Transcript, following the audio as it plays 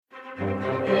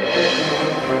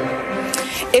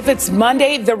If it's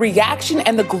Monday, the reaction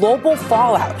and the global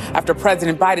fallout after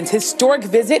President Biden's historic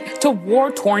visit to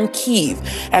war-torn Kyiv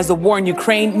as the war in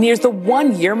Ukraine nears the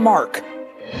one-year mark.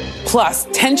 Plus,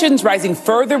 tensions rising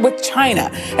further with China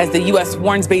as the U.S.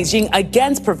 warns Beijing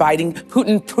against providing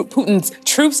Putin's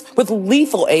troops with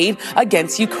lethal aid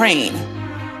against Ukraine.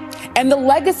 And the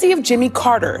legacy of Jimmy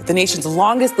Carter, the nation's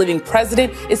longest-living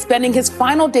president, is spending his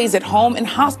final days at home in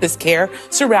hospice care,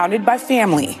 surrounded by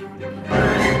family.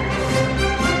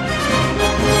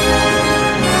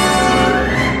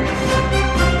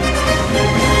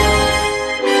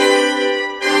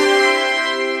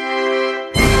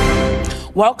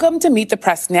 Welcome to Meet the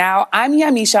Press Now. I'm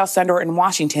Yamiche Alcindor in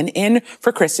Washington, in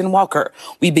for Kristen Welker.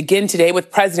 We begin today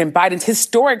with President Biden's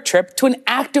historic trip to an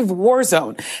active war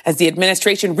zone as the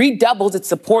administration redoubles its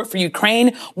support for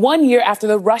Ukraine 1 year after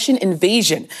the Russian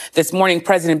invasion. This morning,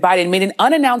 President Biden made an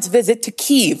unannounced visit to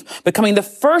Kyiv, becoming the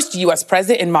first U.S.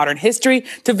 president in modern history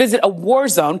to visit a war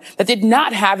zone that did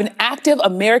not have an active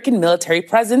American military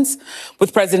presence.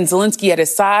 With President Zelensky at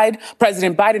his side,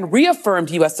 President Biden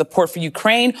reaffirmed U.S. support for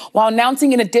Ukraine while announcing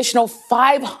an additional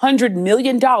 $500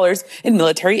 million in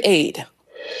military aid.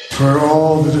 For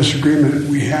all the disagreement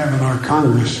we have in our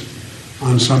Congress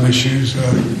on some issues,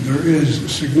 there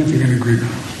is significant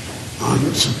agreement on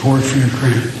support for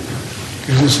Ukraine,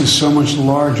 because this is so much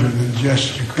larger than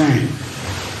just Ukraine.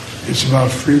 It's about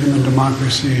freedom and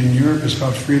democracy in Europe. It's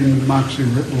about freedom and democracy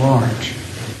writ large.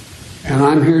 And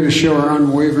I'm here to show our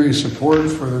unwavering support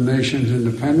for the nation's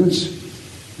independence,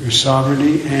 their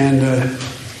sovereignty,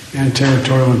 and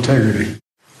territorial integrity.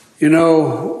 You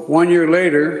know, 1 year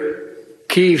later,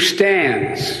 Kyiv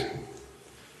stands,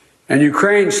 and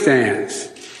Ukraine stands.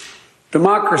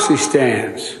 Democracy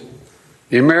stands.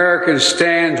 The Americans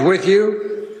stand with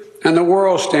you, and the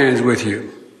world stands with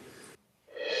you.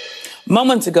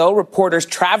 Moments ago, reporters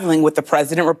traveling with the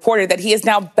president reported that he is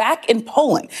now back in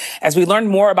Poland as we learn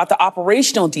more about the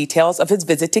operational details of his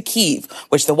visit to Kyiv,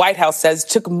 which the White House says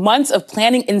took months of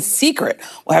planning in secret.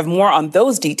 We'll have more on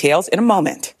those details in a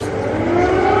moment.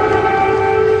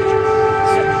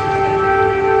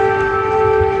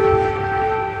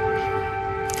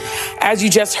 As you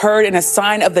just heard, in a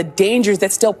sign of the dangers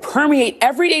that still permeate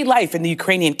everyday life in the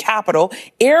Ukrainian capital,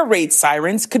 air raid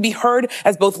sirens could be heard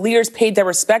as both leaders paid their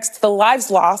respects to the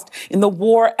lives lost in the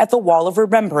war at the Wall of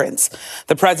Remembrance.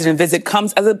 The president's visit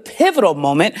comes as a pivotal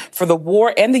moment for the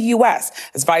war and the U.S.,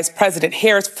 as Vice President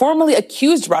Harris formally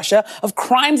accused Russia of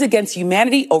crimes against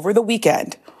humanity over the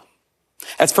weekend.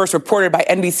 As first reported by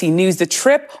NBC News, the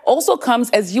trip also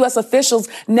comes as U.S. officials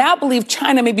now believe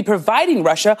China may be providing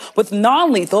Russia with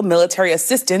non-lethal military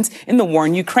assistance in the war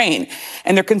in Ukraine.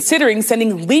 And they're considering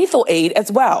sending lethal aid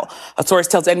as well. A source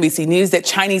tells NBC News that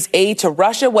Chinese aid to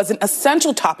Russia was an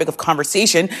essential topic of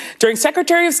conversation during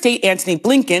Secretary of State Antony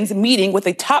Blinken's meeting with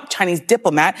a top Chinese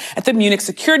diplomat at the Munich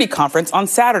Security Conference on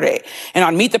Saturday. And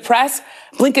on Meet the Press,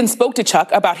 Blinken spoke to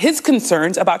Chuck about his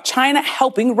concerns about China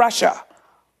helping Russia.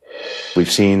 We've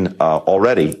seen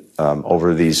already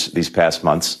over these past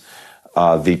months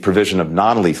the provision of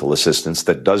non-lethal assistance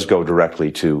that does go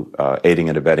directly to aiding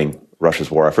and abetting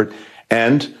Russia's war effort,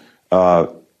 and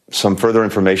some further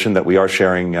information that we are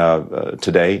sharing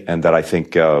today and that I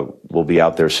think will be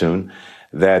out there soon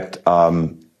that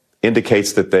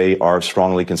indicates that they are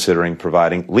strongly considering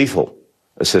providing lethal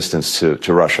assistance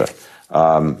to Russia.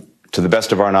 To the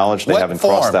best of our knowledge, they haven't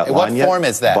crossed that line yet. What form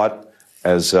is that? But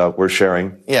as we're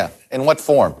sharing. Yeah. In what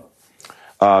form?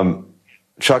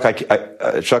 Chuck, I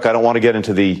don't want to get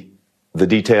into the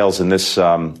details in this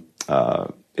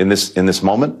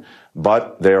moment,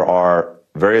 but there are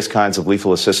various kinds of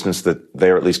lethal assistance that they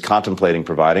are at least contemplating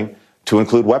providing, to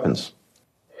include weapons.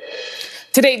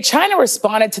 Today, China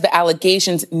responded to the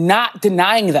allegations, not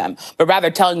denying them, but rather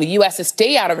telling the U.S. to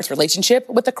stay out of its relationship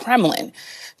with the Kremlin.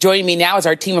 Joining me now is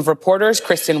our team of reporters,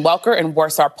 Kristen Welker in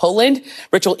Warsaw, Poland,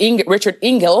 Richard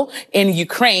Engel in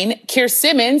Ukraine, Keir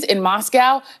Simmons in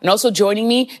Moscow, and also joining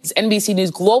me is NBC News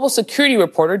global security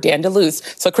reporter Dan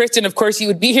DeLuce. So, Kristen, of course, you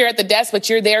would be here at the desk, but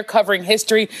you're there covering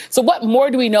history. So what more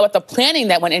do we know about the planning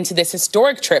that went into this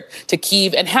historic trip to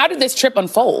Kyiv, and how did this trip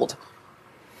unfold?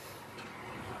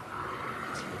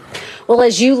 Well,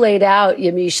 as you laid out,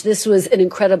 Yamiche, this was an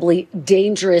incredibly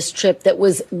dangerous trip that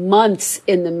was months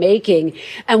in the making.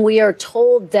 And we are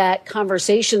told that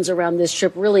conversations around this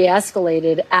trip really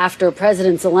escalated after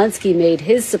President Zelensky made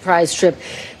his surprise trip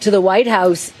to the White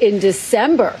House in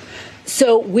December.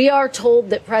 So we are told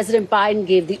that President Biden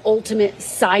gave the ultimate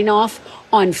sign-off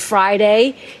on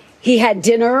Friday. He had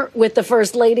dinner with the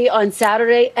First Lady on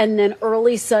Saturday, and then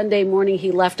early Sunday morning,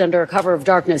 he left under a cover of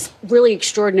darkness. Really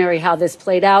extraordinary how this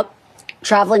played out.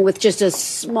 traveling with just a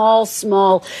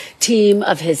small team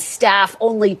of his staff,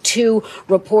 only 2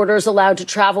 reporters allowed to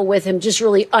travel with him, just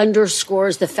really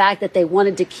underscores the fact that they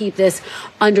wanted to keep this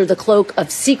under the cloak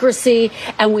of secrecy.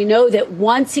 And we know that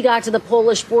once he got to the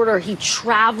Polish border, he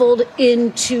traveled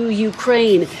into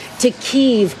Ukraine, to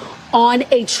Kyiv, on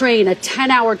a train, a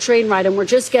 10-hour train ride. And we're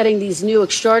just getting these new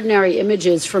extraordinary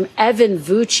images from Evan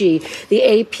Vucci, the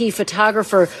AP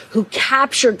photographer who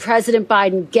captured President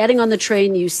Biden getting on the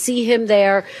train. You see him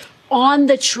there on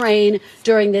the train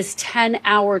during this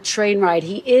 10-hour train ride.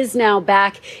 He is now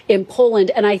back in Poland.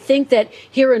 And I think that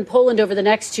here in Poland over the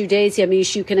next 2 days,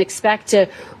 Yamiche, you can expect to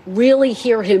really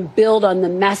hear him build on the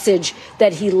message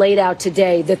that he laid out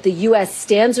today, that the U.S.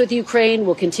 stands with Ukraine,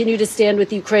 will continue to stand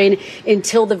with Ukraine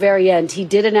until the very end. He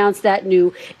did announce that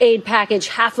new aid package,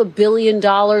 $500 million.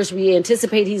 We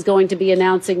anticipate he's going to be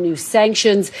announcing new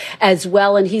sanctions as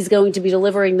well. And he's going to be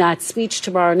delivering that speech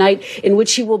tomorrow night in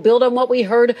which he will build on what we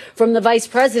heard from the vice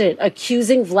president,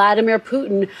 accusing Vladimir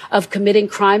Putin of committing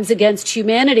crimes against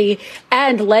humanity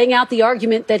and laying out the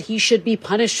argument that he should be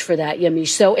punished for that, Yamiche.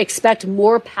 So expect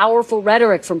more powerful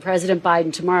rhetoric from President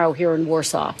Biden tomorrow here in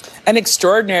Warsaw. An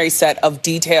extraordinary set of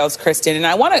details, Kristen. And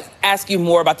I want to ask you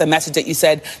more about the message that you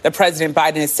said that President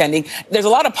Biden is sending. There's a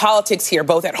lot of politics here,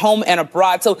 both at home and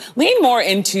abroad. So lean more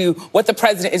into what the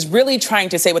president is really trying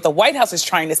to say, what the White House is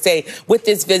trying to say with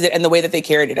this visit and the way that they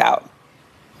carried it out.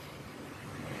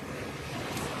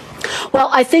 Well,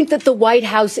 I think that the White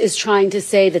House is trying to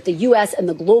say that the U.S. and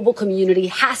the global community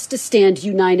has to stand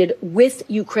united with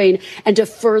Ukraine and to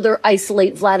further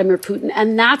isolate Vladimir Putin.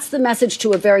 And that's the message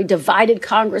to a very divided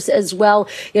Congress as well.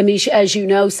 Yamiche, as you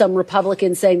know, some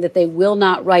Republicans saying that they will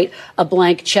not write a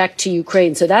blank check to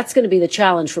Ukraine. So that's going to be the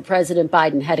challenge for President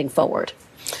Biden heading forward.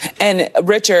 And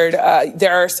Richard,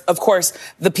 there are, of course,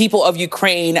 the people of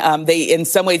Ukraine. They, in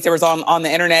some ways, there was on the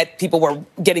internet, people were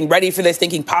getting ready for this,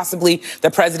 thinking possibly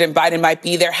that President Biden might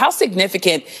be there. How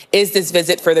significant is this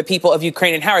visit for the people of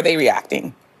Ukraine, and how are they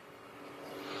reacting?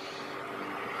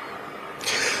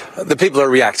 The people are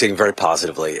reacting very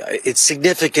positively. It's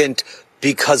significant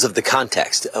because of the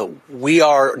context. We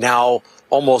are now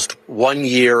almost 1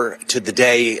 year to the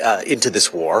day into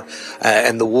this war,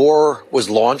 and the war was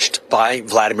launched by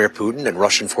Vladimir Putin and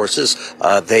Russian forces.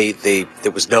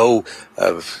 There was no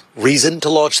reason to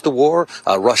launch the war.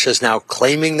 Russia is now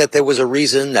claiming that there was a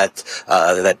reason, that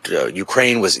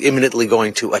Ukraine was imminently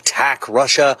going to attack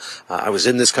Russia. I was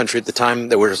in this country at the time.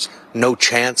 There was no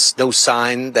chance, no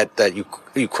sign that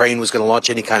Ukraine was going to launch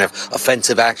any kind of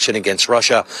offensive action against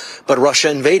Russia, but Russia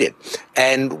invaded.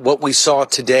 And what we saw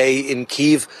today in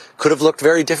Kyiv could have looked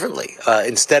very differently.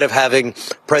 Instead of having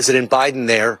President Biden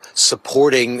there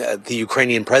supporting the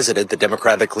Ukrainian president, the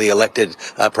democratically elected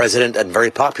president and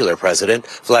very popular president,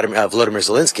 Volodymyr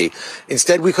Zelensky,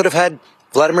 instead we could have had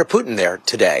Vladimir Putin there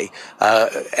today,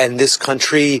 and this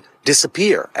country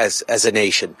disappear as a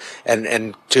nation.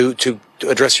 And to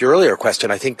address your earlier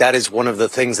question, I think that is one of the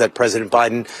things that President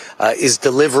Biden is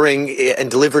delivering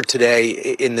and delivered today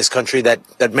in this country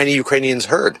that many Ukrainians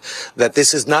heard, that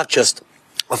this is not just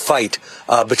a fight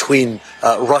between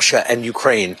Russia and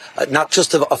Ukraine, not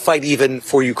just a fight even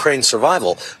for Ukraine's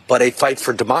survival, but a fight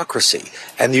for democracy.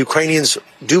 And the Ukrainians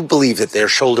do believe that they're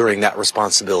shouldering that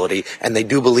responsibility, and they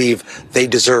do believe they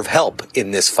deserve help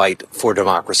in this fight for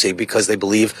democracy, because they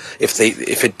believe if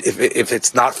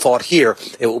it's not fought here,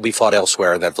 it will be fought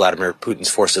elsewhere, and that Vladimir Putin's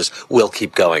forces will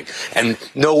keep going. And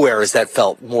nowhere is that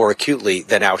felt more acutely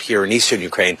than out here in eastern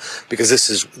Ukraine, because this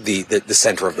is the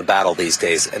center of the battle these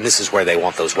days, and this is where they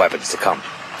want those weapons to come.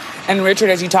 And Richard,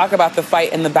 as you talk about the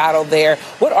fight and the battle there,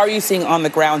 what are you seeing on the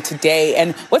ground today?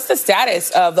 And what's the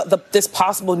status of this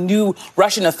possible new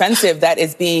Russian offensive that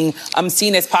is being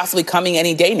seen as possibly coming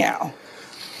any day now?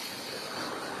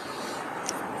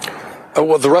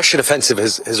 Well, the Russian offensive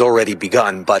has already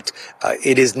begun, but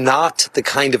it is not the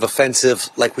kind of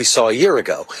offensive like we saw a year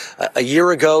ago. A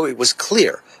year ago, it was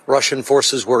clear Russian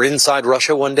forces were inside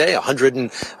Russia one day,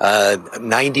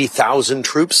 190,000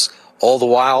 troops. All the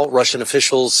while, Russian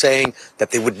officials saying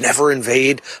that they would never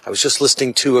invade. I was just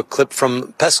listening to a clip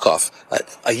from Peskov.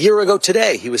 A year ago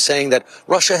today, he was saying that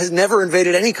Russia has never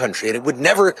invaded any country and it would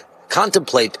never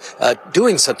contemplate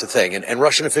doing such a thing. And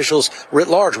Russian officials writ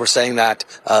large were saying that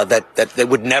they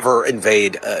would never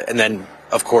invade and then,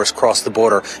 of course, cross the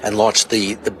border and launch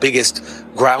the biggest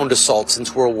ground assault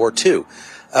since World War II.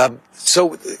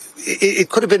 So it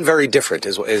could have been very different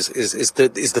is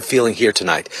the feeling here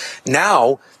tonight.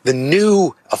 Now, the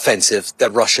new offensive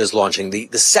that Russia is launching,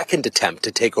 the second attempt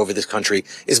to take over this country,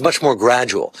 is much more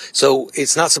gradual. So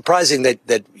it's not surprising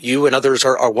that you and others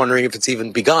are wondering if it's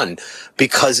even begun,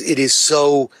 because it is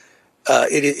so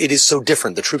it is so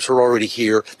different. The troops are already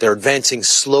here. They're advancing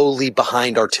slowly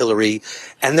behind artillery,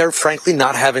 and they're frankly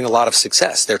not having a lot of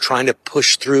success. They're trying to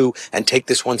push through and take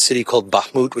this one city called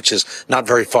Bakhmut, which is not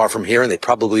very far from here, and they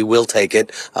probably will take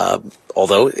it.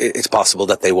 Although it's possible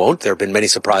that they won't. There have been many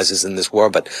surprises in this war,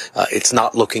 but it's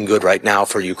not looking good right now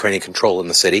for Ukrainian control in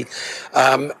the city.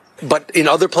 But in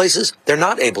other places, they're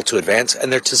not able to advance,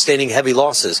 and they're sustaining heavy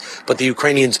losses. But the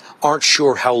Ukrainians aren't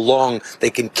sure how long they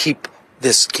can keep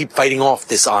fighting off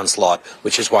this onslaught,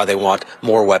 which is why they want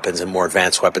more weapons and more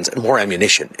advanced weapons and more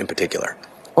ammunition in particular.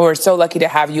 We're so lucky to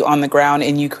have you on the ground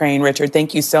in Ukraine, Richard.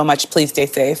 Thank you so much. Please stay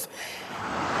safe.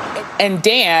 And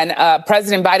Dan,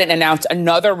 President Biden announced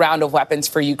another round of weapons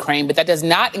for Ukraine, but that does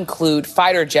not include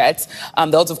fighter jets.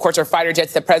 Those, of course, are fighter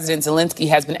jets that President Zelensky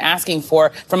has been asking for,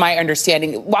 from my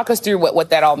understanding. Walk us through what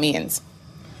that all means.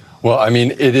 Well, I mean,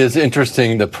 it is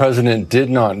interesting. The president did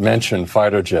not mention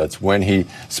fighter jets. When he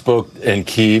spoke in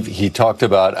Kyiv, he talked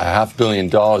about $500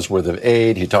 million worth of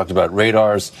aid. He talked about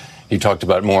radars. He talked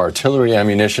about more artillery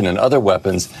ammunition and other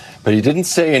weapons, but he didn't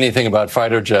say anything about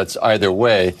fighter jets either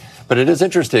way. But it is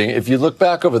interesting. If you look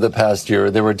back over the past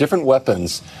year, there were different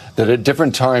weapons that at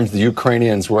different times the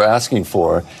Ukrainians were asking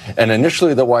for. And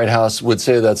initially, the White House would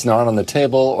say that's not on the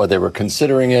table, or they were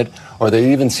considering it, or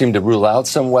they even seemed to rule out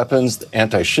some weapons,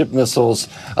 anti-ship missiles.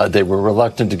 They were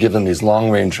reluctant to give them these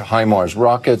long-range HIMARS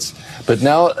rockets. But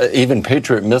now even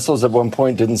Patriot missiles at one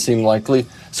point didn't seem likely.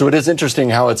 So it is interesting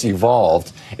how it's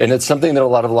evolved. And it's something that a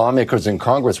lot of lawmakers in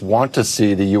Congress want to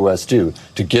see the U.S. do,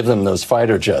 to give them those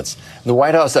fighter jets. The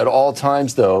White House at all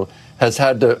times, though, has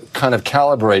had to kind of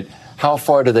calibrate how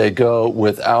far do they go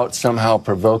without somehow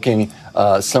provoking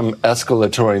some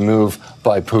escalatory move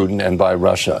by Putin and by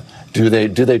Russia. Do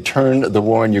they turn the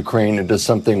war in Ukraine into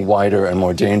something wider and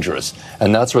more dangerous?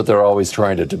 And that's what they're always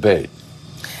trying to debate.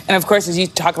 And of course, as you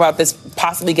talk about this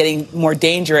possibly getting more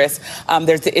dangerous,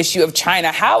 there's the issue of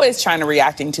China. How is China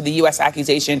reacting to the U.S.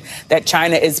 accusation that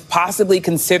China is possibly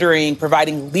considering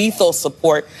providing lethal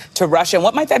support to Russia? And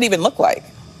what might that even look like?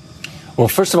 Well,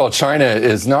 first of all, China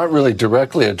is not really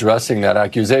directly addressing that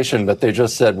accusation, but they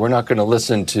just said, we're not going to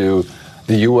listen to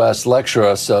the U.S. lecture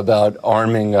us about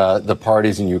arming the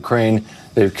parties in Ukraine.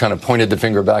 They've kind of pointed the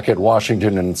finger back at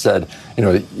Washington and said, you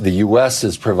know, the U.S.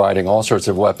 is providing all sorts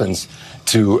of weapons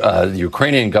to the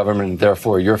Ukrainian government, and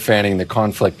therefore you're fanning the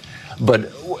conflict.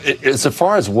 But as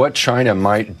far as what China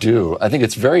might do, I think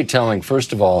it's very telling,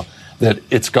 first of all, that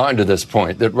it's gotten to this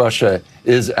point, that Russia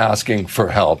is asking for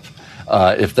help,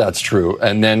 if that's true.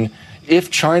 And then if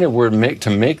China were to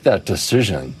make that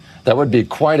decision, that would be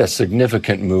quite a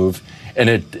significant move. And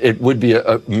it would be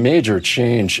a major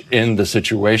change in the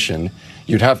situation.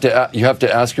 You have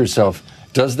to ask yourself,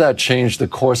 does that change the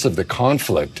course of the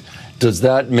conflict? Does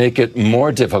that make it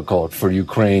more difficult for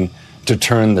Ukraine to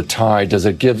turn the tide? Does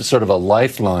it give sort of a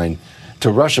lifeline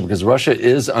to Russia? Because Russia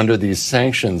is under these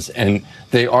sanctions, and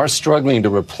they are struggling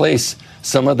to replace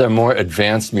some of their more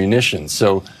advanced munitions.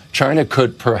 So China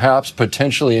could perhaps,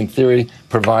 potentially, in theory,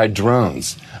 provide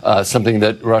drones, something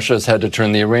that Russia has had to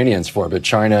turn the Iranians for. But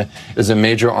China is a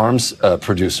major arms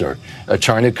producer.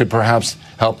 China could perhaps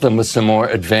help them with some more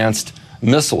advanced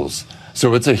missiles.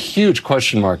 So it's a huge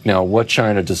question mark now what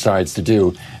China decides to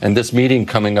do. And this meeting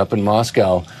coming up in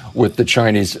Moscow with the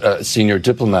Chinese senior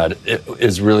diplomat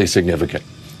is really significant.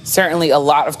 Certainly a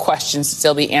lot of questions to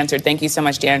still be answered. Thank you so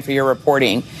much, Dan, for your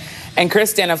reporting. And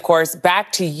Kristen, of course,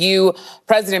 back to you.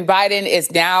 President Biden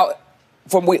is now,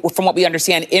 from what we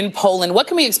understand, in Poland. What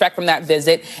can we expect from that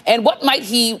visit? And what might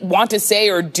he want to say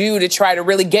or do to try to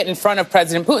really get in front of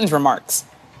President Putin's remarks?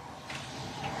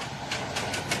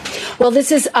 Well,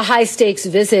 this is a high-stakes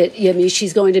visit, Yamiche.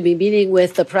 He's going to be meeting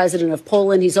with the president of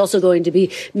Poland. He's also going to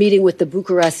be meeting with the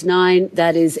Bucharest Nine.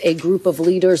 That is a group of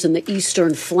leaders in the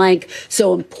eastern flank.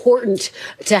 So important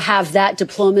to have that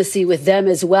diplomacy with them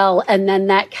as well. And then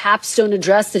that capstone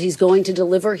address that he's going to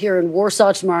deliver here in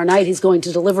Warsaw tomorrow night, he's going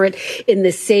to deliver it in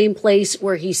the same place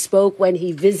where he spoke when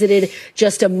he visited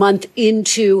just a month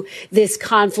into this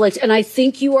conflict. And I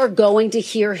think you are going to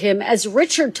hear him, as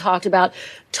Richard talk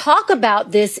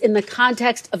about this in the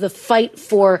context of the fight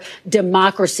for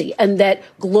democracy, and that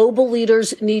global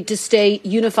leaders need to stay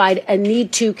unified and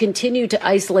need to continue to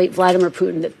isolate Vladimir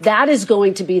Putin. That is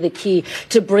going to be the key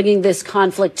to bringing this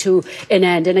conflict to an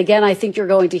end. And again, I think you're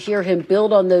going to hear him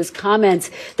build on those comments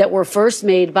that were first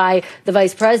made by the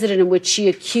vice president, in which she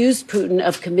accused Putin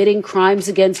of committing crimes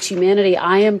against humanity.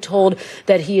 I am told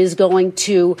that he is going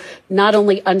to not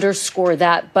only underscore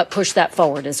that, but push that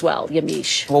forward as well.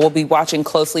 Yamiche. Well, we'll be watching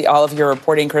closely all of your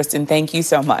reporting, Kristen. Thank you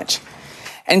so much.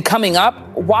 And coming up,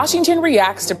 Washington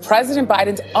reacts to President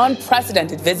Biden's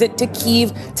unprecedented visit to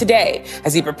Kyiv today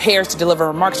as he prepares to deliver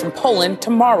remarks from Poland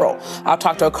tomorrow. I'll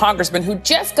talk to a congressman who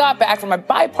just got back from a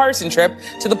bipartisan trip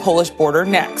to the Polish border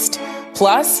next.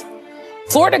 Plus,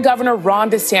 Florida Governor Ron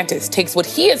DeSantis takes what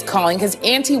he is calling his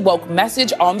anti-woke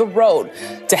message on the road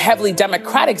to heavily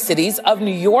Democratic cities of New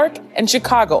York and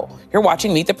Chicago. You're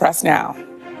watching Meet the Press now.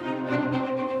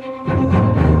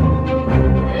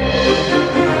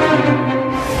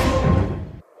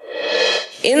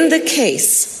 In the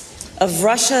case of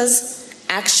Russia's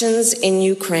actions in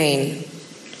Ukraine,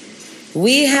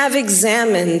 we have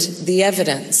examined the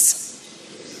evidence.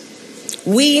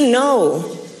 We know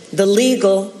the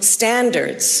legal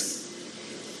standards.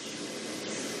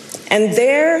 And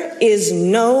there is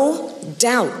no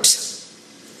doubt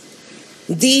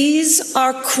these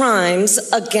are crimes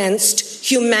against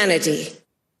humanity.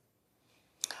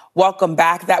 Welcome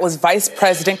back. That was Vice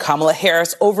President Kamala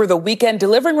Harris over the weekend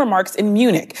delivering remarks in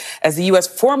Munich as the U.S.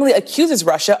 formally accuses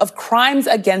Russia of crimes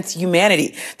against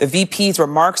humanity. The VP's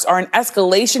remarks are an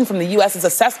escalation from the U.S.'s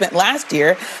assessment last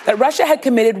year that Russia had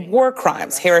committed war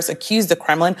crimes. Harris accused the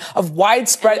Kremlin of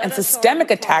widespread and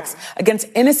systemic attacks against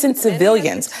innocent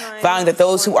civilians, vowing that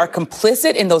those who are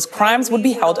complicit in those crimes would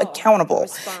be held accountable.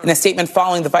 In a statement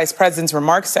following the vice president's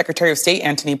remarks, Secretary of State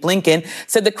Antony Blinken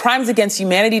said the crimes against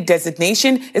humanity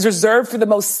designation is reserved for the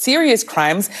most serious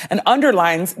crimes and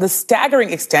underlines the staggering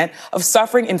extent of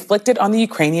suffering inflicted on the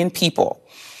Ukrainian people.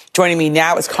 Joining me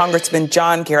now is Congressman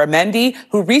John Garamendi,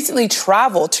 who recently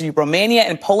traveled to Romania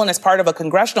and Poland as part of a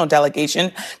congressional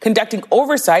delegation conducting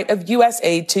oversight of U.S.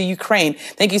 aid to Ukraine.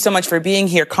 Thank you so much for being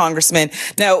here, Congressman.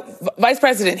 Now, Vice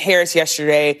President Harris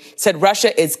yesterday said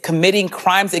Russia is committing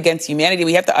crimes against humanity.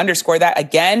 We have to underscore that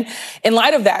again. In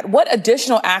light of that, what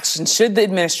additional actions should the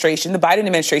administration, the Biden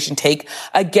administration, take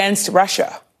against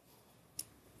Russia?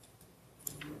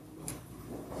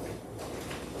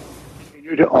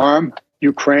 Continue to arm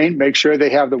Ukraine, make sure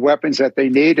they have the weapons that they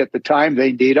need at the time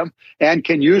they need them and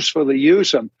can usefully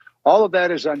use them. All of that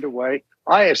is underway.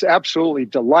 I is absolutely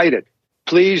delighted,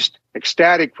 pleased,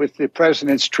 ecstatic with the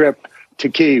president's trip to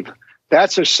Kyiv.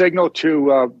 That's a signal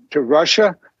to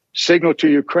Russia, signal to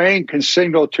Ukraine, can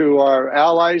signal to our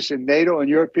allies in NATO and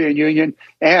European Union,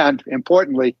 and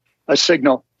importantly, a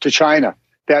signal to China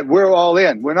that we're all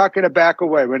in. We're not going to back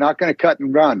away. We're not going to cut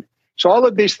and run. So all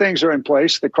of these things are in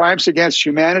place. The crimes against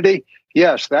humanity,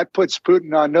 yes, that puts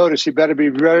Putin on notice. He better be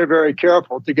very, very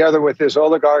careful, together with his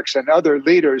oligarchs and other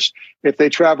leaders. If they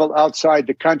travel outside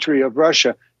the country of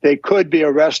Russia, they could be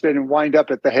arrested and wind up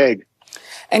at The Hague.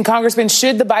 And Congressman,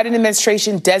 should the Biden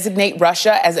administration designate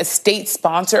Russia as a state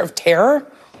sponsor of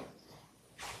terror?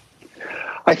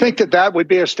 I think that would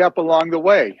be a step along the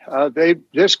way.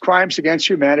 This crimes against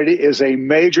humanity is a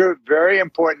major, very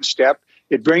important step.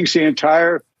 It brings the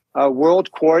entire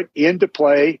world court into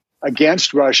play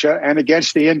against Russia and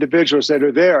against the individuals that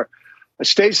are there. A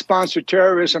state-sponsored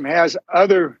terrorism has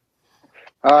other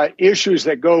issues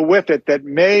that go with it that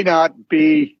may not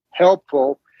be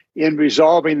helpful in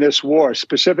resolving this war,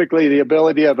 specifically the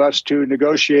ability of us to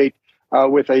negotiate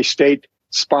with a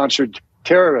state-sponsored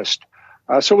terrorist.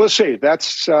 So we'll see.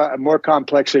 That's a more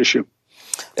complex issue.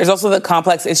 There's also the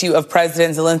complex issue of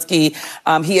President Zelensky.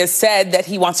 He has said that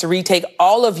he wants to retake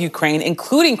all of Ukraine,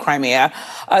 including Crimea.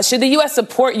 Should the U.S.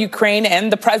 support Ukraine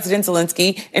and the President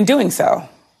Zelensky in doing so?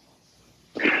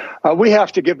 We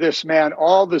have to give this man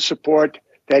all the support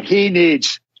that he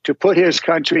needs to put his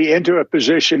country into a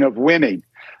position of winning.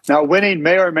 Now, winning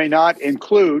may or may not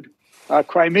include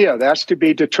Crimea. That's to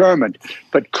be determined.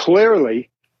 But clearly,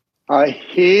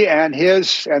 he and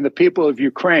the people of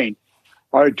Ukraine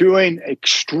are doing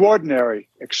extraordinary,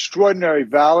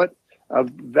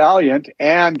 valiant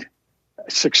and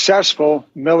successful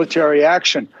military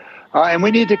action. And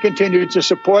we need to continue to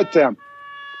support them.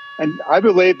 And I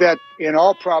believe that in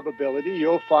all probability,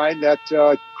 you'll find that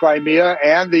Crimea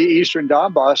and the Eastern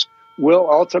Donbass will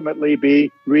ultimately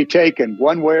be retaken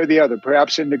one way or the other,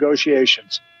 perhaps in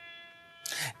negotiations.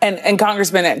 And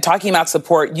Congressman, talking about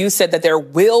support, you said that there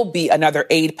will be another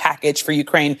aid package for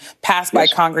Ukraine passed by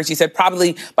Congress. You said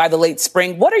probably by the late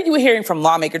spring. What are you hearing from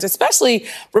lawmakers, especially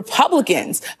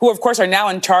Republicans, who, of course, are now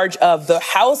in charge of the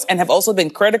House and have also been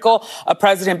critical of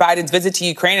President Biden's visit to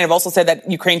Ukraine and have also said that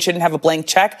Ukraine shouldn't have a blank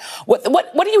check?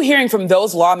 What are you hearing from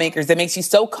those lawmakers that makes you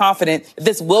so confident that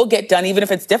this will get done, even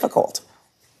if it's difficult?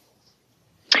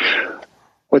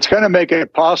 What's going to make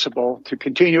it possible to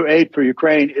continue aid for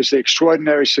Ukraine is the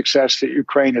extraordinary success that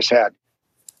Ukraine has had.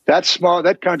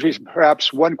 That country's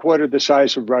perhaps 1/4 the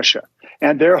size of Russia,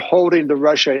 and they're holding the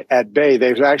Russia at bay.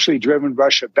 They've actually driven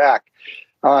Russia back.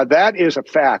 That is a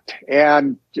fact.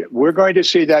 And we're going to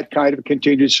see that kind of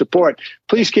continued support.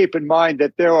 Please keep in mind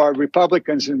that there are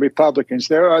Republicans and Republicans.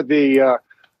 There are the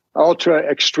ultra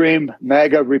extreme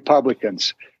MAGA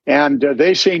Republicans, and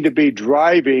they seem to be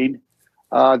driving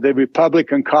the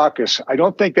Republican caucus. I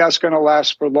don't think that's going to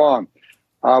last for long.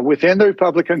 Within the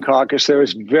Republican caucus, there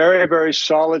is very, very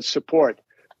solid support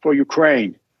for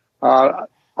Ukraine.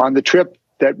 On the trip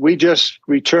that we just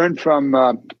returned from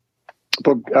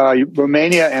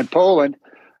Romania and Poland,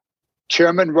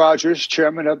 Chairman Rogers,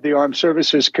 chairman of the Armed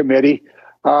Services Committee,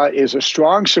 is a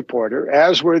strong supporter,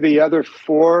 as were the other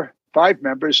 5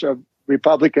 members of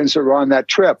Republicans that were on that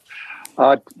trip.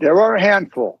 There are a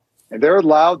handful, and they're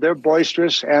loud, they're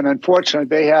boisterous, and unfortunately,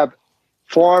 they have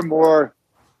far more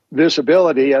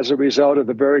visibility as a result of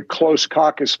the very close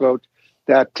caucus vote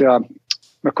that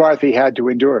McCarthy had to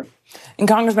endure. And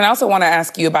Congressman, I also want to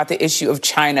ask you about the issue of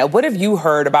China. What have you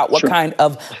heard about what kind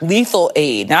of lethal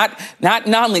aid, not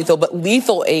non-lethal, but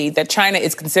lethal aid that China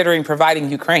is considering providing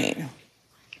Ukraine?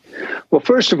 Well,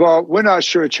 first of all, we're not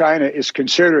sure China is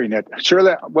considering it.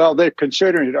 Well, they're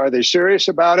considering it. Are they serious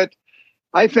about it?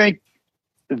 I think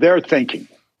they're thinking.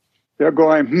 They're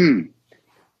going,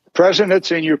 the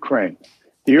president's in Ukraine.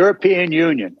 The European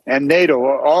Union and NATO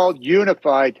are all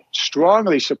unified,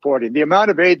 strongly supporting. The amount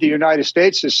of aid the United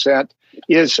States has sent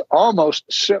is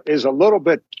a little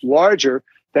bit larger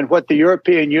than what the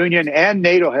European Union and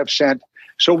NATO have sent.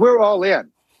 So we're all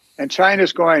in. And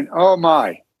China's going, oh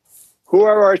my, who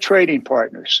are our trading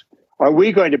partners? Are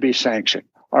we going to be sanctioned?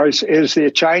 Or is the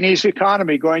Chinese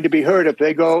economy going to be hurt if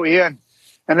they go in?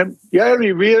 And you got to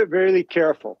be really, really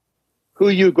careful who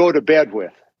you go to bed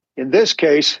with. In this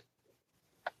case,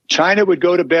 China would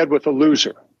go to bed with a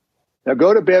loser. They'll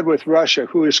go to bed with Russia,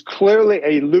 who is clearly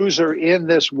a loser in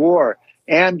this war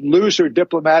and loser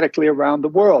diplomatically around the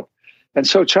world. And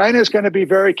so China is going to be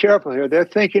very careful here. They're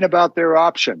thinking about their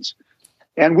options.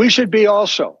 And we should be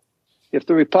also. If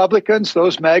the Republicans,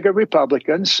 those MAGA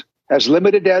Republicans, as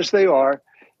limited as they are,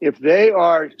 if they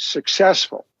are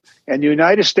successful and the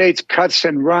United States cuts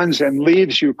and runs and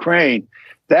leaves Ukraine,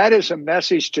 that is a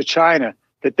message to China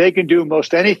that they can do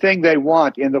most anything they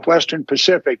want in the Western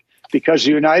Pacific because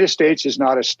the United States is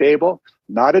not a stable,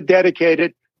 not a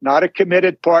dedicated, not a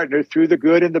committed partner through the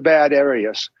good and the bad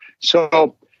areas.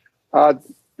 So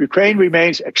Ukraine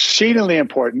remains exceedingly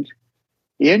important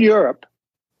in Europe,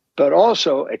 but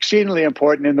also exceedingly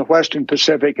important in the Western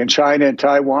Pacific and China and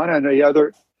Taiwan and the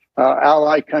other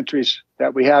allied countries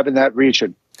that we have in that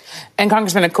region. And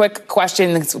Congressman, a quick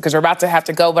question, because we're about to have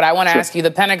to go, but I want to ask you, the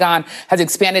Pentagon has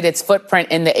expanded its footprint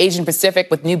in the Asian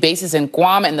Pacific with new bases in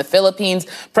Guam and the Philippines.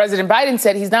 President Biden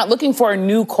said he's not looking for a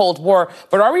new Cold War,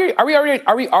 but are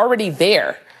we already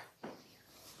there?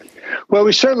 Well,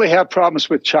 we certainly have problems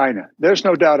with China. There's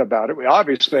no doubt about it. We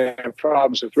obviously have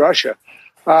problems with Russia.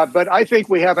 But I think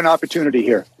we have an opportunity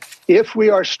here. If we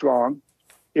are strong,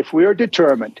 if we are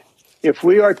determined, if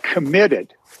we are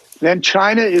committed, then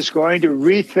China is going to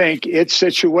rethink its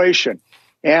situation.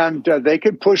 And they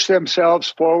can push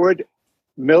themselves forward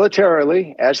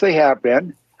militarily, as they have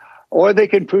been, or they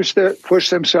can push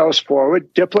themselves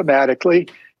forward diplomatically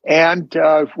and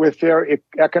with their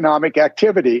economic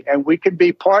activity. And we can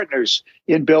be partners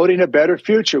in building a better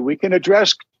future. We can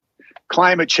address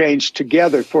climate change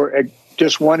together, for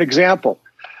just one example.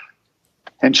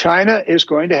 And China is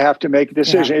going to have to make a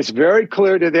decision. Yeah. It's very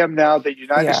clear to them now that the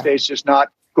United States is not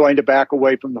going to back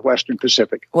away from the Western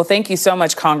Pacific. Well, thank you so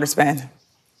much, Congressman.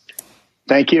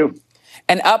 Thank you.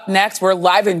 And up next, we're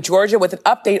live in Georgia with an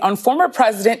update on former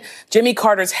President Jimmy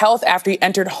Carter's health after he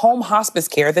entered home hospice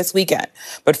care this weekend.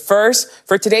 But first,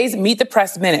 for today's Meet the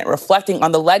Press Minute, reflecting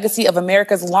on the legacy of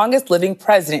America's longest living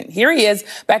president. Here he is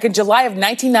back in July of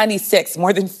 1996,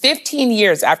 more than 15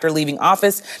 years after leaving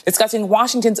office, discussing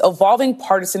Washington's evolving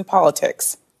partisan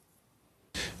politics.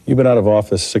 You've been out of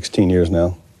office 16 years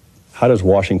now. How does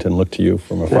Washington look to you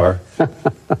from afar?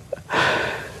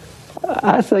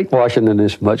 I think Washington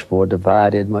is much more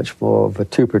divided, much more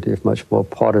vituperative, much more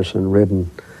partisan-ridden.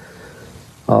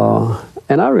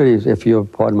 And I really, if you'll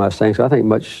pardon my saying so, I think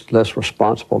much less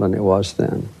responsible than it was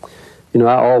then. You know,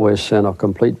 I always sent a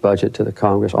complete budget to the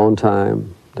Congress on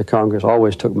time. The Congress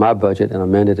always took my budget and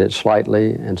amended it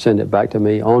slightly and sent it back to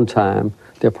me on time.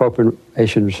 The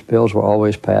appropriations bills were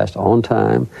always passed on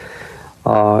time.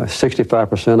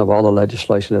 65% of all the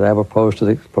legislation that I ever proposed to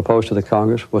the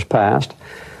Congress was passed.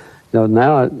 You know,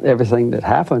 now everything that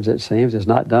happens, it seems, is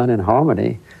not done in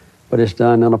harmony, but it's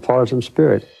done in a partisan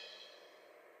spirit.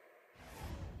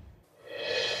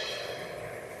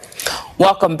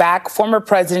 Welcome back. Former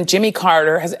President Jimmy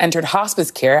Carter has entered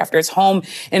hospice care after his home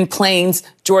in Plains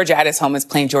Georgia, at his home in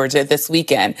Plains, Georgia, this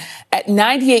weekend. At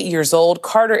 98 years old,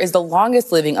 Carter is the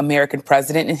longest living American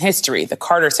president in history. The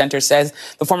Carter Center says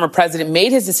the former president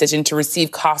made his decision to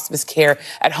receive hospice care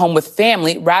at home with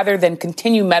family rather than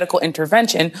continue medical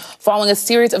intervention following a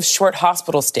series of short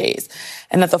hospital stays,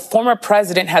 and that the former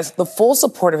president has the full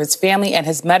support of his family and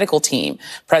his medical team.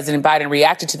 President Biden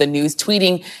reacted to the news,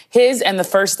 tweeting his and the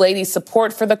First Lady's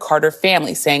support for the Carter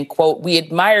family, saying, quote, "We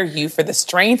admire you for the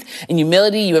strength and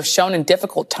humility you have shown in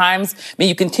difficult times. May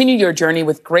you continue your journey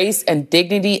with grace and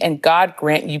dignity, and God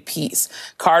grant you peace."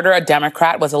 Carter, a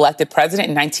Democrat, was elected president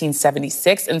in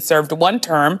 1976 and served one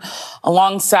term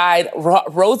alongside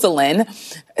Rosalind,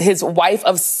 his wife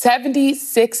of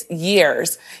 76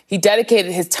 years. He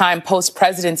dedicated his time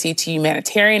post-presidency to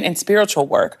humanitarian and spiritual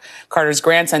work. Carter's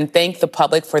grandson thanked the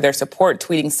public for their support,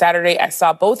 tweeting Saturday, "I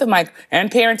saw both of my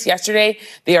grandparents yesterday.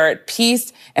 They are at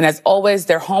peace, and as always,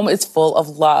 their home is full of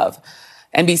love."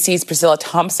 NBC's Priscilla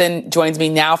Thompson joins me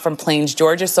now from Plains,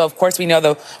 Georgia. So, of course, we know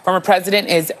the former president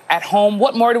is at home.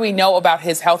 What more do we know about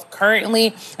his health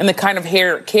currently and the kind of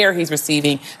care he's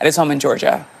receiving at his home in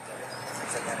Georgia?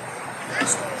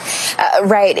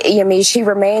 Right, Yamiche. He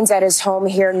remains at his home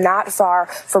here, not far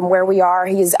from where we are.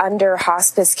 He is under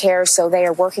hospice care, so they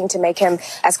are working to make him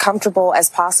as comfortable as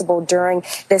possible during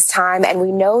this time. And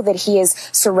we know that he is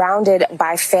surrounded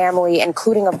by family,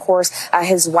 including, of course,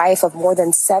 his wife of more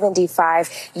than 75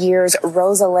 years,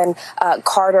 Rosalind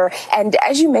Carter. And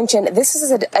as you mentioned, this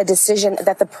is a decision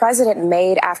that the president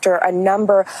made after a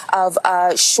number of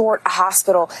short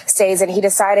hospital stays, and he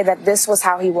decided that this was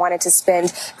how he wanted to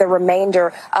spend the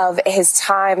remainder of his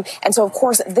time. And so, of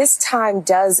course, this time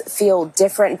does feel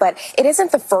different, but it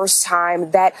isn't the first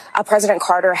time that President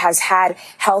Carter has had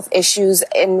health issues.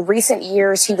 In recent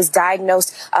years, he was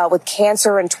diagnosed with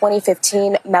cancer in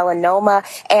 2015, melanoma,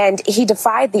 and he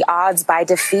defied the odds by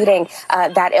defeating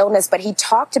that illness. But he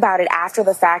talked about it after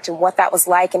the fact and what that was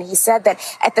like. And he said that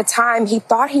at the time, he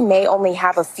thought he may only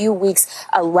have a few weeks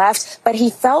left, but he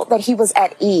felt that he was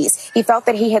at ease. He felt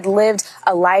that he had lived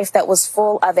a life that was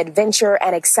full of adventure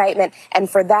and excitement. And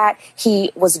for that,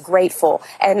 he was grateful.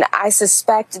 And I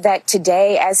suspect that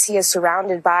today, as he is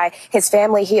surrounded by his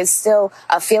family, he is still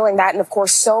feeling that. And of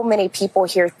course, so many people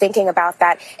here thinking about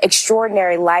that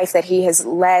extraordinary life that he has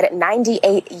led,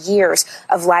 98 years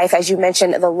of life, as you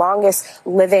mentioned, the longest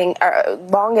living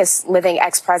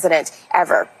ex-president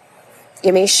ever.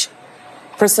 Yamiche?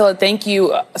 Priscilla, thank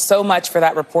you so much for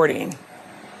that reporting.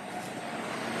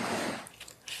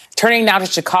 Turning now to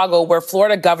Chicago, where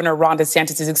Florida Governor Ron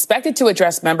DeSantis is expected to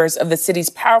address members of the city's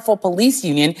powerful police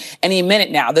union any minute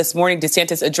now. This morning,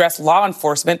 DeSantis addressed law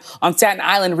enforcement on Staten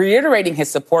Island, reiterating his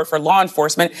support for law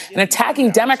enforcement and attacking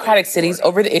Democratic cities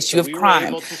over the issue of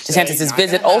crime. DeSantis'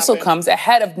 visit also comes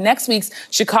ahead of next week's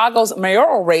Chicago's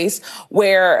mayoral race,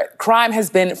 where crime has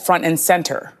been front and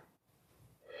center.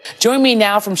 Join me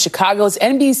now from Chicago's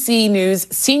NBC News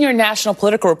senior national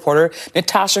political reporter,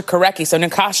 Natasha Korecki. So,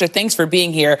 Natasha, thanks for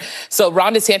being here. So,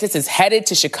 Ron DeSantis is headed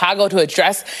to Chicago to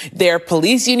address their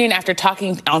police union after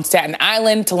talking on Staten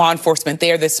Island to law enforcement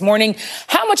there this morning.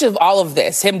 How much of all of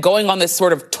this, him going on this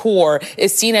sort of tour,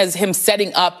 is seen as him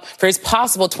setting up for his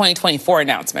possible 2024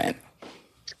 announcement?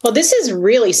 Well, this is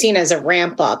really seen as a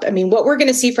ramp up. I mean, what we're going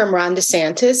to see from Ron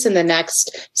DeSantis in the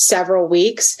next several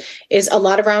weeks is a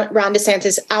lot of Ron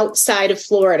DeSantis outside of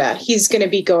Florida. He's going to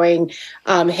be going,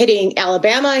 hitting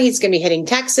Alabama. He's going to be hitting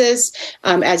Texas.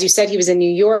 As you said, he was in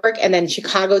New York and then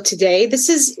Chicago today. This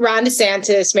is Ron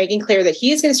DeSantis making clear that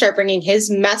he is going to start bringing his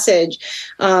message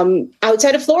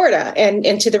outside of Florida and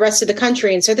into the rest of the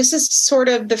country. And so this is sort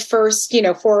of the first,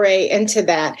 foray into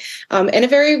that, and a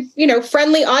very,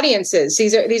 friendly audiences.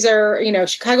 These are,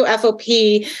 Chicago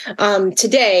FOP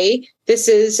today. This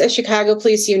is a Chicago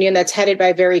police union that's headed by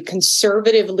a very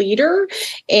conservative leader.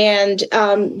 And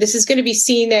this is going to be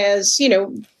seen as,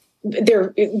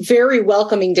 they're very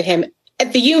welcoming to him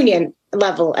at the union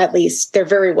level, at least. They're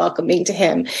very welcoming to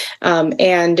him.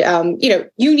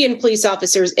 Union police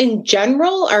officers in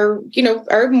general are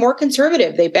more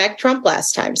conservative. They backed Trump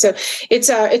last time. So it's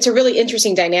a really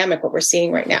interesting dynamic what we're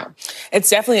seeing right now. It's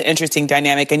definitely an interesting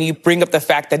dynamic. And you bring up the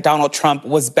fact that Donald Trump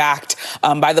was backed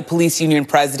by the police union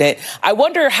president. I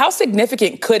wonder how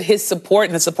significant could his support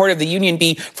and the support of the union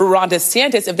be for Ron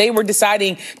DeSantis if they were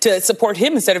deciding to support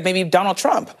him instead of maybe Donald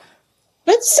Trump?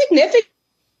 That's significant.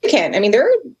 I mean, their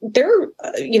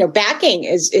backing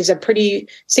is a pretty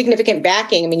significant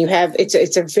backing. I mean, you have it's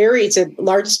the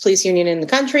largest police union in the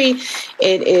country.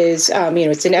 It is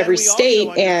it's in every state,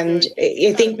 and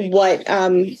I think what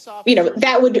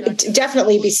that would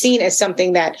definitely be seen as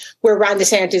something that where Ron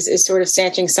DeSantis is sort of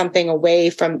snatching something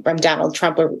away from Donald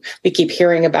Trump. Where we keep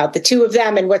hearing about the two of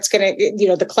them and what's going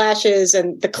to the clashes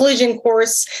and the collision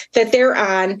course that they're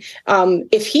on.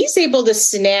 If he's able to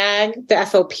snag the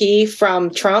FOP from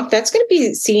Trump, that's going to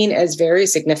be seen as very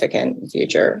significant in the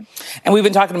future. And we've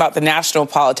been talking about the national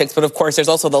politics, but of course, there's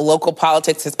also the local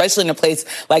politics, especially in a place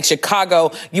like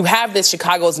Chicago. You have this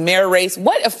Chicago's mayor race.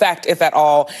 What effect, if at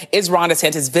all, is Ron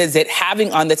DeSantis' visit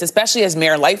having on this, especially as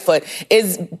Mayor Lightfoot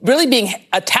is really being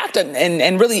attacked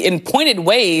and really in pointed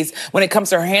ways when it comes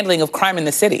to her handling of crime in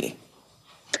the city?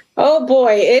 Oh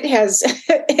boy, it has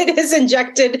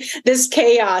injected this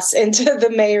chaos into the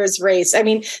mayor's race. I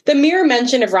mean, the mere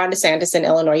mention of Ron DeSantis in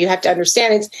Illinois, you have to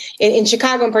understand it's in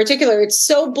Chicago in particular, it's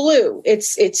so blue.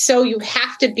 It's so you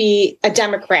have to be a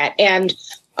Democrat. And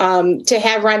to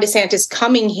have Ron DeSantis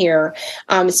coming here,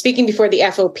 speaking before the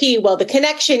FOP, well, the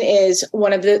connection is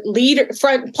one of the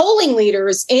front polling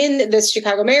leaders in this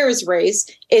Chicago mayor's race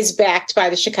is backed by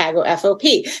the Chicago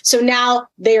FOP. So now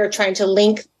they are trying to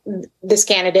link this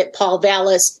candidate, Paul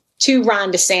Vallas, to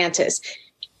Ron DeSantis.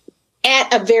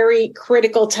 At a very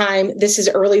critical time, this is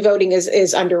early voting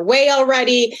is underway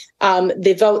already.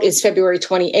 The vote is February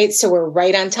 28th, so we're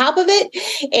right on top of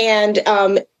it.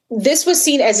 And this was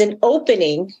seen as an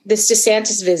opening, this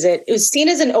DeSantis visit. It was seen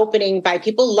as an opening by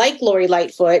people like Lori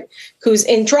Lightfoot, who's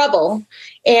in trouble,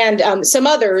 and some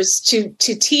others to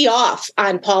tee off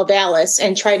on Paul Vallas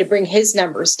and try to bring his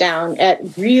numbers down at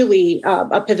really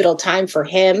a pivotal time for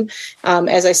him,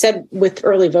 as I said, with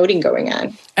early voting going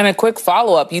on. And a quick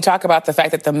follow-up, you talk about the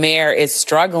fact that the mayor is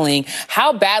struggling.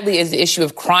 How badly is the issue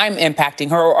of crime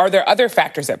impacting her, or are there other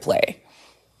factors at play?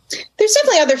 There's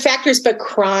definitely other factors, but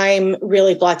crime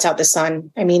really blots out the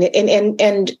sun. I mean,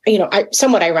 and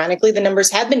somewhat ironically, the numbers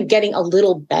have been getting a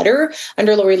little better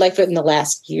under Lori Lightfoot in the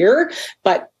last year,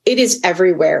 but it is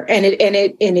everywhere. And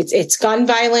it's gun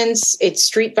violence, it's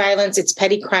street violence, it's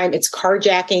petty crime, it's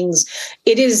carjackings.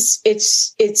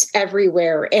 It's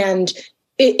everywhere. And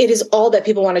it is all that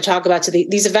people want to talk about. So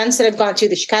these events that I've gone to,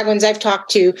 the Chicagoans I've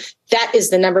talked to, that is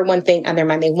the number one thing on their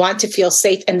mind. They want to feel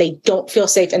safe, and they don't feel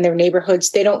safe in their neighborhoods.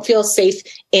 They don't feel safe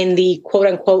in the quote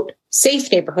unquote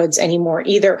safe neighborhoods anymore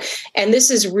either. And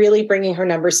this is really bringing her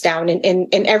numbers down. And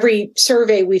in every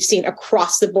survey we've seen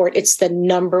across the board, it's the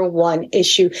number one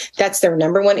issue. That's their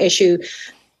number one issue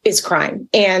is crime.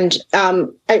 And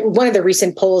one of the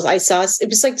recent polls I saw, it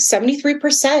was like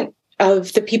 73%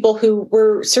 of the people who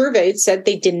were surveyed said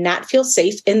they did not feel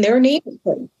safe in their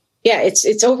neighborhood. Yeah,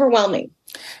 it's overwhelming.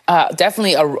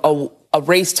 Definitely a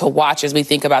race to watch as we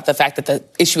think about the fact that the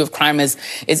issue of crime is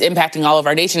impacting all of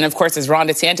our nation. And of course, as Ron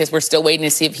DeSantis, we're still waiting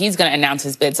to see if he's going to announce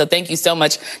his bid. So thank you so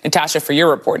much, Natasha, for your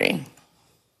reporting.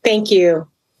 Thank you.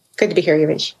 Good to be here,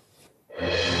 Yamiche.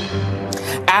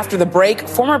 After the break,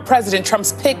 former President